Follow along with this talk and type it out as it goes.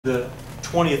the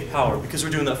 20th power because we're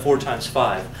doing that 4 times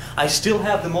 5. I still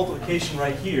have the multiplication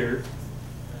right here,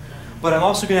 but I'm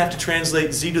also going to have to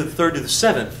translate z to the 3rd to the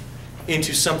 7th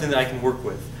into something that I can work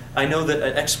with. I know that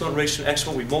an exponent raised to an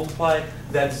exponent, we multiply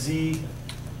that z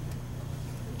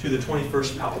to the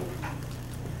 21st power.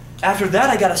 After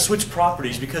that, I got to switch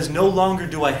properties because no longer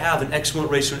do I have an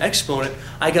exponent raised to an exponent.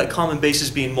 I got common bases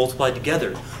being multiplied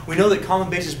together. We know that common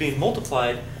bases being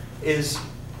multiplied is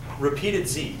repeated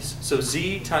z's. So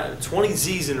z times 20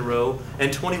 z's in a row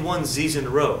and 21 z's in a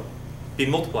row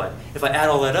being multiplied. If I add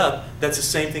all that up, that's the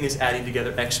same thing as adding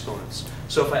together exponents.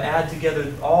 So if I add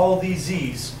together all these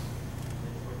z's,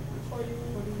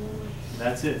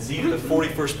 that's it, z to the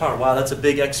 41st power. Wow, that's a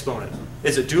big exponent.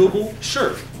 Is it doable?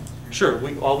 Sure. Sure,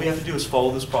 all we have to do is follow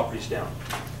those properties down.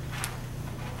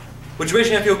 Would you raise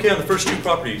your hand if you're okay on the first two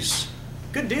properties?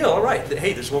 Good deal, all right.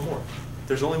 Hey, there's one more.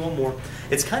 There's only one more.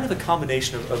 It's kind of a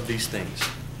combination of these things.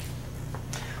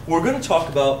 We're going to talk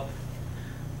about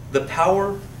the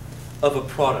power of a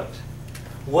product.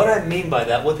 What I mean by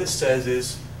that, what this says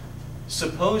is,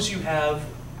 suppose you have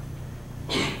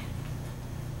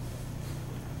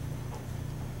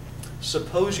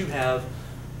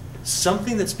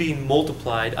something that's being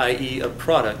multiplied, i.e. a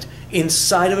product,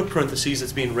 inside of a parentheses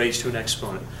that's being raised to an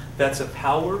exponent. That's a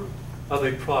power of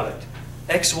a product.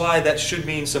 xy, that should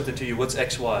mean something to you. What's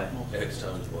xy? X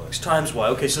times y. X times y.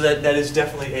 Okay, so that is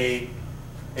definitely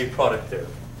a product there.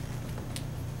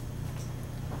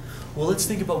 Well, let's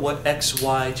think about what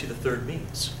xy to the 3rd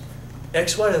means.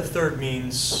 xy to the 3rd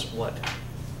means what?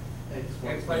 X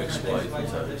y times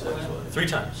xy. 3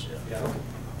 times. Yeah. Okay.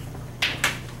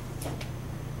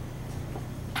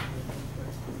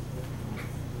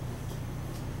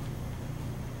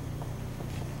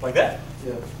 Like that?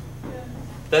 Yeah.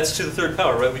 That's to the 3rd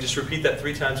power, right? We just repeat that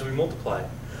 3 times and we multiply.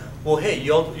 Well, hey,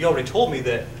 you already told me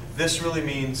that this really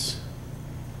means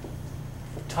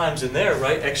times in there,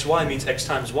 right? xy means x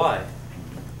times y.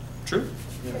 True?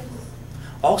 Yeah.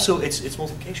 Also, it's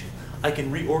multiplication. I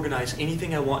can reorganize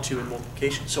anything I want to in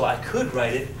multiplication. So I could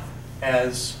write it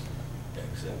as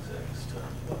X times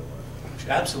y.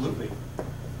 Absolutely.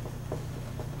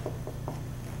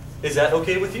 Is that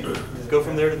okay with you? Go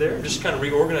from there to there? Just kind of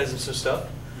reorganizing some stuff.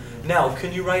 Now,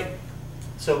 can you write,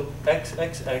 so x,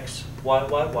 x, x, y,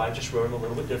 y, y, just wrote them a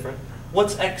little bit different.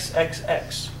 What's x, x,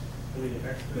 x?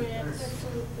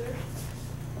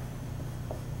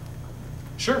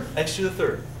 Sure, x to the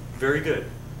 3rd. Very good.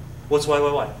 What's y,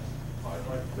 y, y?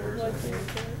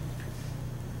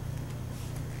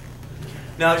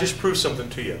 Now, I just proved something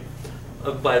to you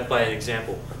by an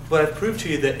example. But I've proved to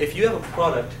you that if you have a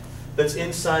product that's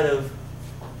inside of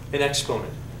an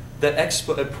exponent, that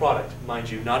a product, mind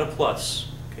you, not a plus,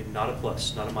 okay, not a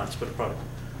plus, not a minus, but a product.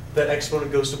 That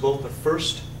exponent goes to both the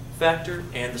first factor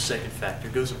and the second factor.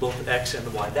 It goes to both the x and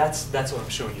the y. That's what I'm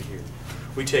showing you here.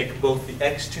 We take both the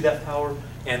x to that power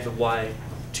and the y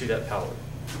to that power.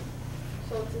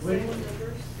 So it's the same with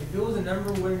numbers? If it was a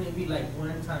number, wouldn't it be like 1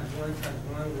 times 1 times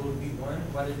 1 would be 1?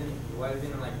 Why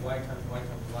isn't it like y times y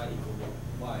equal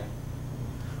y?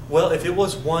 Well, if it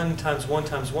was 1 times 1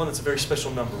 times 1, that's a very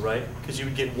special number, right? Because you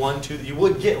would get 1 to the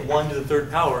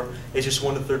 3rd power. It's just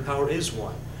 1 to the 3rd power is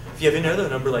 1. If you have any other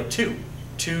number like 2,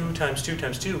 2 times 2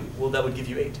 times 2, well, that would give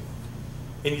you 8.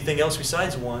 Anything else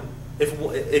besides 1,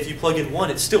 if you plug in 1,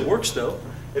 it still works though.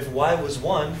 If y was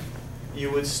 1, you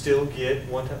would still get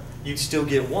 1. You'd still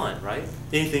get 1, right?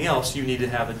 Anything else, you need to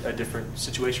have a different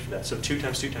situation for that. So 2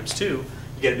 times 2 times 2, you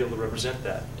got to be able to represent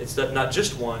that. It's not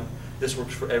just 1. This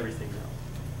works for everything now.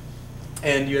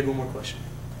 And you had one more question.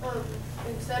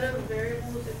 Instead of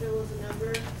variables, if it was a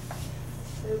number, it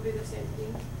would be the same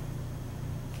thing.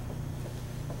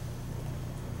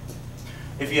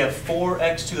 If you have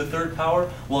 4x to the 3rd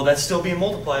power, well, that's still being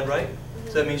multiplied, right? Mm-hmm.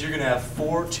 So that means you're going to have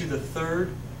 4 to the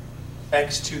 3rd,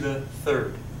 x to the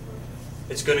 3rd.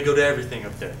 It's going to go to everything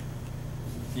up there.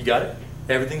 You got it?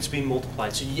 Everything's being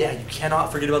multiplied. So yeah, you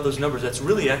cannot forget about those numbers. That's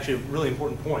really actually a really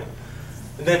important point.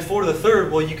 And then 4 to the 3rd,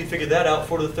 well, you can figure that out.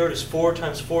 4 to the 3rd is 4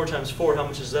 times 4 times 4. How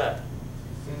much is that?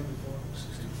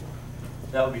 64.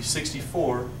 That would be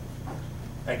 64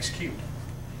 x cubed.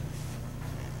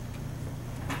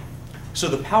 So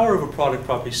the power of a product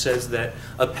property says that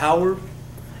a power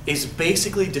is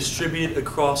basically distributed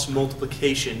across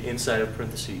multiplication inside of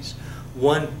parentheses.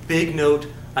 One big note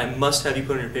I must have you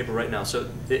put on your paper right now. So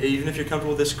even if you're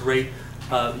comfortable with this, great.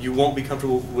 You won't be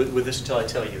comfortable with this until I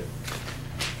tell you it.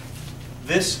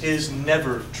 This is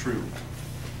never true.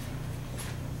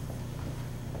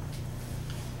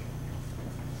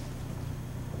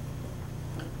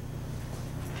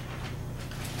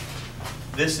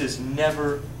 This is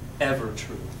never, ever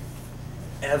true.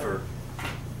 Ever,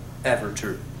 ever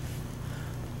true.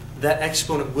 that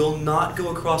exponent will not go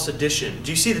across addition.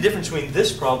 Do you see the difference between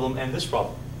this problem and this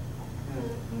problem?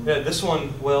 Yeah, this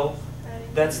one, well,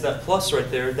 that's that plus right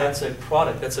there. That's a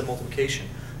product. That's a multiplication.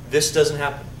 This doesn't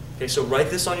happen. Okay, so write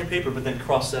this on your paper, but then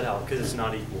cross that out because it's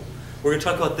not equal. We're going to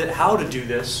talk about how to do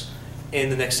this in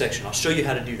the next section. I'll show you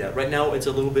how to do that. Right now, it's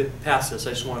a little bit past this.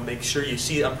 I just want to make sure you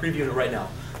see it. I'm previewing it right now.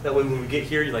 That way, when we get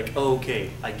here, you're like, oh, okay,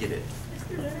 I get it.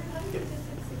 Mr. Leonard, how do you get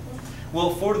 64? Well,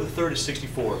 4 to the third is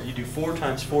 64. You do 4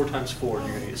 times 4 times 4, you're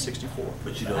going to get 64.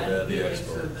 But you don't add the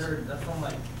exponents. That's what I'm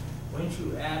like, wouldn't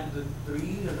you add the 3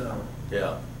 or the?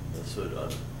 Yeah, that's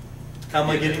what How am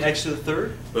I getting x to the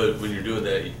third? but when you're doing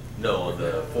that, no, on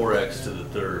the 4x to the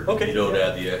third, Okay. you don't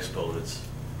add the exponents.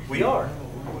 We are.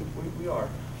 We are.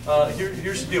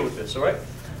 Here's the deal with this, all right?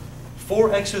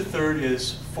 4x to the third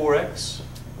is 4x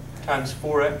times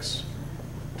 4x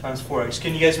times 4x.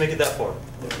 Can you guys make it that far?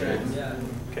 Okay. Yeah.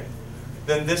 Okay.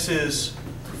 Then this is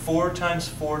 4 times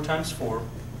 4 times 4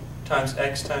 times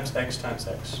x times x times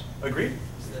x. Agreed?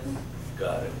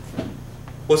 Got it.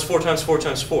 What's 4 times 4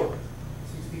 times 4?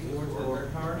 64 to the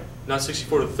third power? Not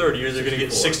 64 to the third. You're either going to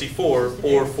get 64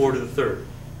 or 4 to the third.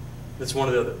 That's one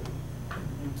or the other.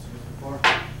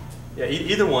 Yeah,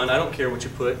 either one. I don't care what you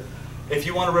put. If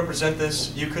you want to represent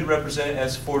this, you could represent it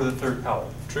as 4 to the third power.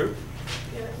 True?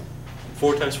 Yes.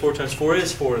 4 times 4 times 4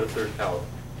 is 4 to the third power.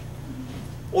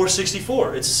 Or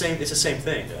 64. It's the same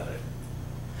thing. Got it.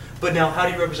 But now, how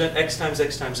do you represent x times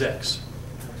x times x?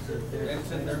 X to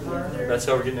the third power? That's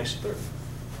how we're getting x to the third.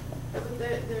 But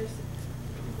there's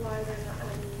why they're not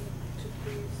adding 2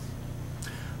 3s.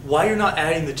 Why you're not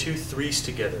adding the two 3's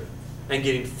together and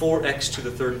getting 4x to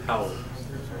the third power?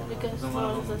 Because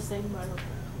 4 is the same variable.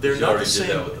 They're You not already the did that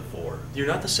same. with the 4. You're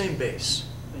not the same base.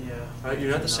 Yeah. Right?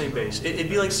 You're not the same base. It'd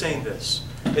be like saying this.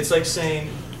 It's like saying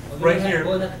Well, right they here.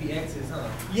 both have to be X's, huh?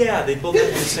 Yeah, they both have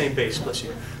to be the same base. Bless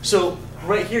you. So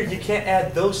right here, you can't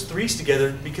add those 3's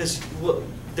together because well,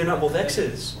 they're not both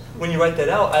x's. When you write that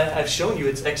out, I've shown you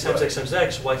it's x times x times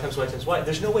x, y times y times y.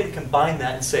 There's no way to combine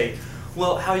that and say,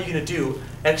 well, how are you going to do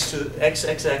x to x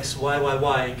x x y y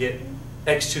y and get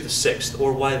x to the 6th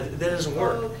or y? That doesn't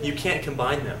work. Okay. You can't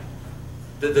combine them.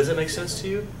 Does that make sense to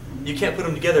you? You can't put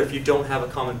them together if you don't have a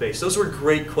common base. Those were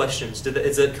great questions.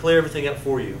 Does that clear everything up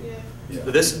for you? Yeah. Yeah.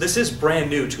 But this is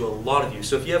brand new to a lot of you.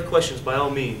 So if you have questions, by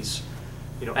all means,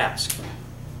 ask.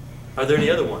 Are there any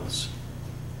other ones?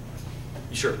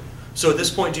 You sure? So at this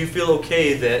point, do you feel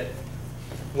okay that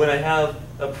when I have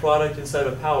a product inside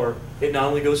of a power, it not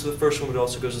only goes to the first one, but it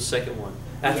also goes to the second one?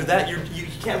 After that, you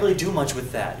can't really do much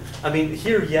with that. I mean,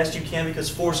 here, yes, you can because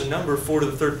 4 is a number. 4 to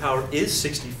the third power is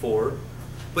 64.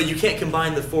 But you can't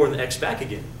combine the 4 and the x back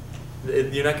again.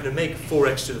 You're not going to make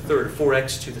 4x to the third,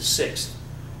 4x to the 6th.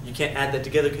 You can't add that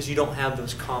together because you don't have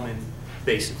those common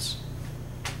bases.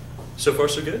 So far,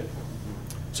 so good?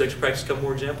 So let's practice a couple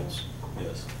more examples.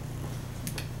 Yes.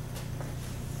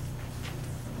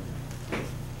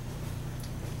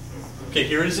 Okay,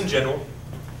 here it is in general.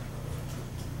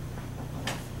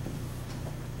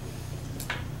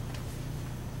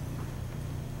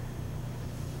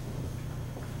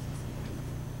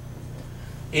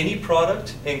 Any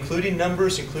product, including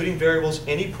numbers, including variables,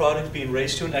 any product being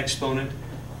raised to an exponent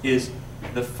is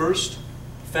the first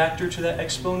factor to that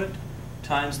exponent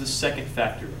times the second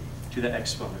factor to that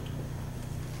exponent.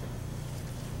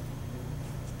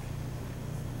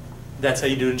 That's how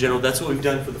you do it in general. That's what we've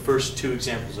done for the first 2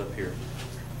 examples up here.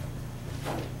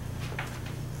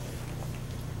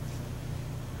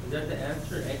 Is that the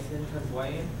answer, x n times y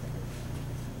n?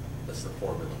 That's the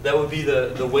formula. That would be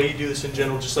the way you do this in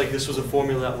general, just like this was a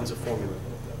formula, that one's a formula.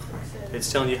 It's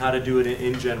telling you how to do it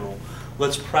in general.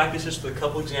 Let's practice this with a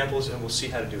couple examples and we'll see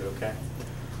how to do it, okay?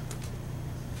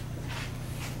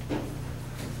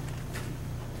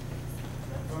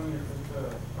 Only if it's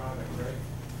a product, right?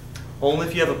 Only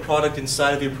if you have a product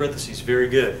inside of your parentheses. Very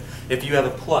good. If you have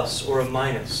a plus or a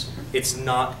minus, it's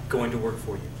not going to work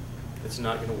for you. It's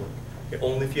not going to work. Okay,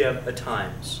 only if you have a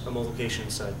times, a multiplication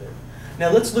inside there. Now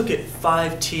let's look at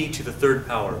 5t to the third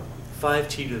power.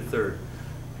 5t to the third.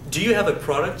 Do you have a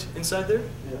product inside there?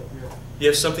 Yeah. You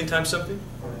have something times something?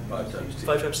 5 times t.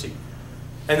 5 times t.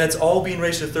 And that's all being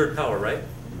raised to the third power, right?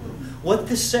 What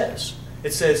this says,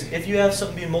 it says if you have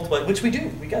something being multiplied, which we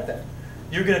do, we got that.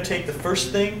 You're going to take the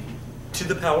first thing to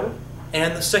the power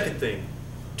and the second thing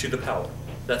to the power.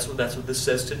 That's what this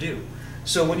says to do.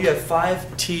 So when you have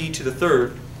 5t to the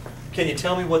third, can you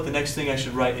tell me what the next thing I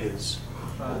should write is?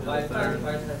 5 times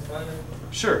y.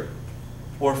 Sure.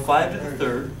 Or 5 to the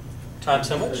third times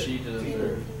how much? T to the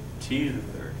third. T to the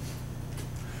third.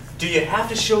 Do you have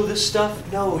to show this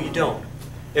stuff? No, you don't.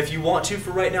 If you want to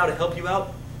for right now to help you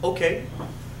out, okay.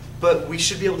 but we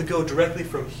should be able to go directly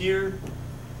from here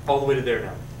all the way to there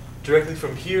now. Directly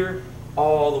from here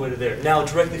all the way to there. Now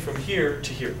directly from here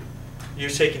to here. You're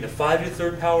taking the 5 to the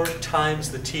third power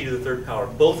times the t to the third power.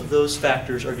 Both of those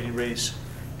factors are getting raised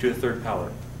to the third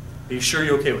power. Are you sure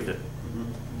you're okay with it?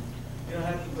 You don't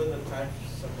have to put the times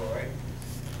symbol, right?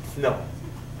 No.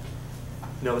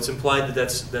 No, it's implied that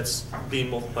that's being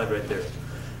multiplied right there.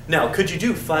 Now, could you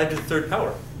do 5 to the third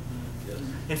power? Yes.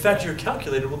 In fact, your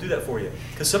calculator will do that for you,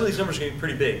 because some of these numbers are going to be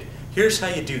pretty big. Here's how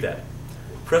you do that.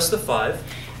 Press the 5.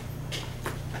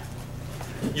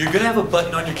 You're going to have a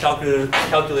button on your calculator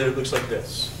that looks like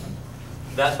this.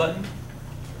 That button,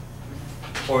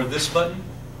 or this button,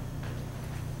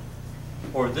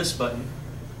 or this button,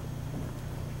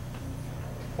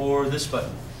 or this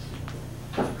button.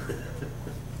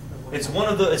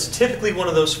 It's typically one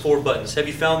of those 4 buttons. Have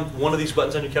you found one of these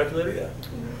buttons on your calculator? Yeah.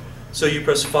 So you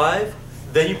press 5,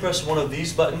 then you press one of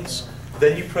these buttons,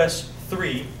 then you press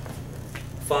 3,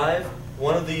 5,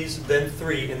 one of these, then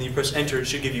 3, and then you press enter. It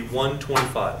should give you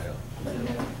 125.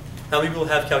 How many people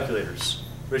have calculators?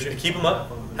 Raise your hand. Keep them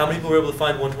up. How many people were able to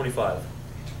find 125?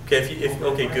 Okay,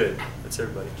 okay, good. That's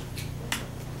everybody.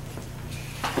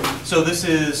 So this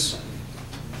is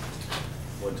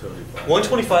 125.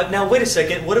 125. Now wait a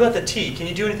second. What about the t? Can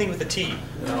you do anything with the t?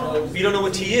 No. You don't know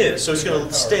what t is, so it's going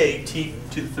to stay t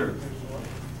to the third.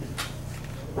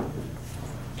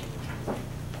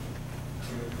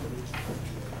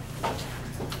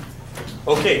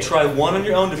 Okay, try 1 on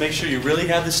your own to make sure you really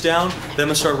have this down. Then I'm going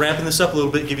to start ramping this up a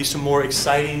little bit, give you some more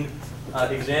exciting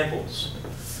examples.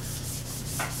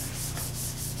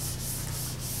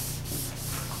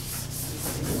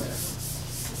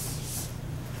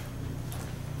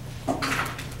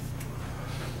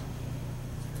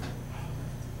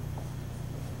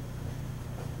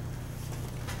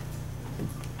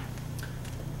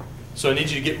 So I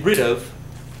need you to get rid of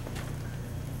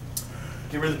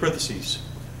the parentheses.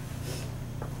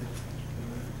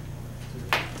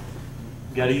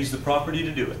 You got to use the property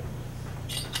to do it.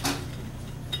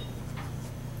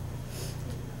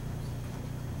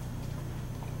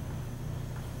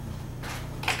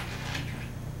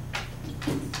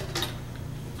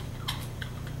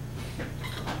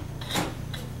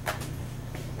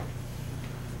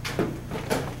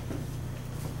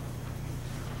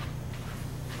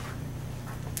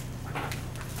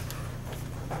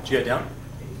 Did you get it down?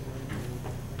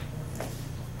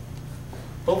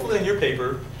 Hopefully in your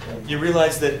paper, you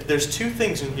realize that there's 2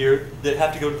 things in here that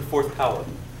have to go to the 4th power.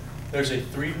 There's a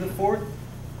 3 to the 4th.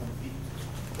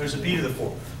 There's a b to the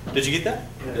 4th. Did you get that?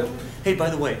 Yep. Hey, by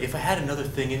the way, if I had another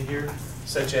thing in here,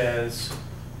 such as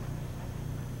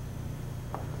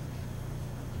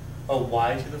a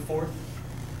y to the 4th,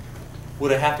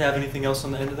 would I have to have anything else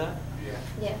on the end of that?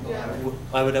 Yeah.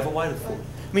 I would have a y to the 4th.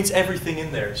 It means everything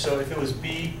in there. So if it was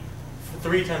b,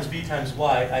 3 times b times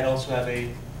y, I'd also have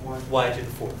a y to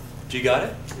the 4th. Do you got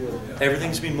it? Yeah.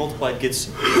 Everything's being multiplied,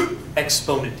 gets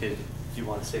exponented, if you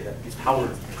want to say that. Gets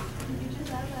powered. Did you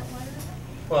just add that letter?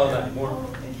 Well, not more. Oh,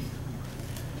 okay.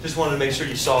 Just wanted to make sure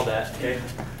you saw that, okay?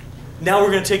 Now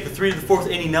we're going to take the 3 to the 4th,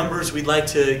 any numbers, we'd like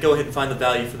to go ahead and find the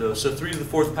value for those. So 3 to the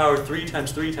 4th power, 3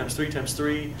 times 3 times 3 times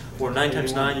 3, or 9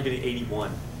 times 9, you're getting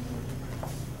 81.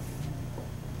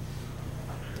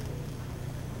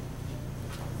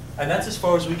 And that's as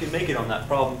far as we can make it on that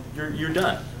problem. You're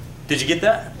done. Did you get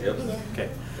that? Yep. Okay.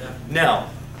 Now,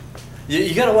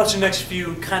 you got to watch the next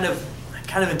few kind of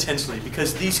intensely,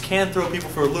 because these can throw people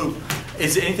for a loop.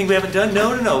 Is it anything we haven't done?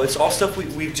 No, no, no. It's all stuff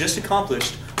we've just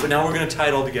accomplished, but now we're going to tie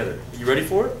it all together. You ready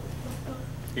for it?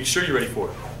 Are you sure you're ready for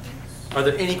it? Are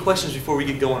there any questions before we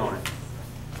get going on it?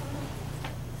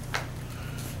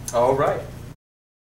 All right.